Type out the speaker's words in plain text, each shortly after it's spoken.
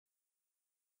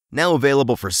Now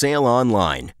available for sale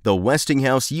online, the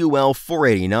Westinghouse UL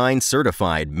 489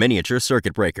 certified miniature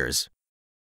circuit breakers.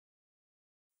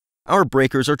 Our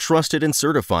breakers are trusted and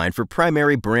certified for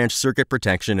primary branch circuit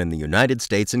protection in the United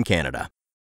States and Canada.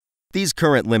 These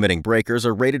current limiting breakers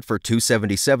are rated for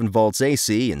 277 volts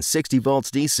AC and 60 volts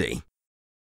DC.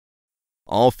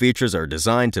 All features are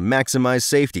designed to maximize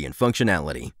safety and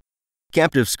functionality.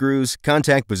 Captive screws,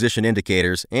 contact position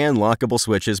indicators, and lockable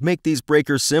switches make these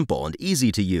breakers simple and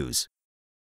easy to use.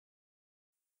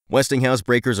 Westinghouse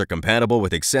breakers are compatible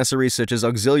with accessories such as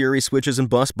auxiliary switches and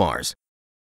bus bars.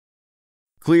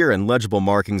 Clear and legible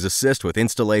markings assist with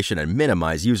installation and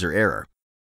minimize user error.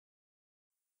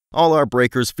 All our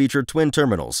breakers feature twin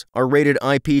terminals, are rated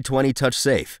IP20 touch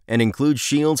safe, and include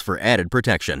shields for added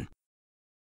protection.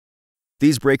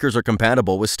 These breakers are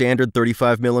compatible with standard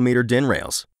 35mm DIN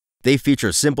rails. They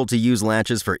feature simple-to-use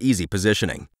latches for easy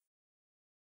positioning.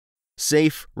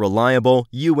 Safe, reliable,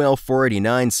 UL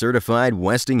 489 certified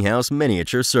Westinghouse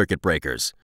miniature circuit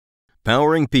breakers.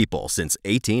 Powering people since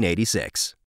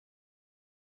 1886.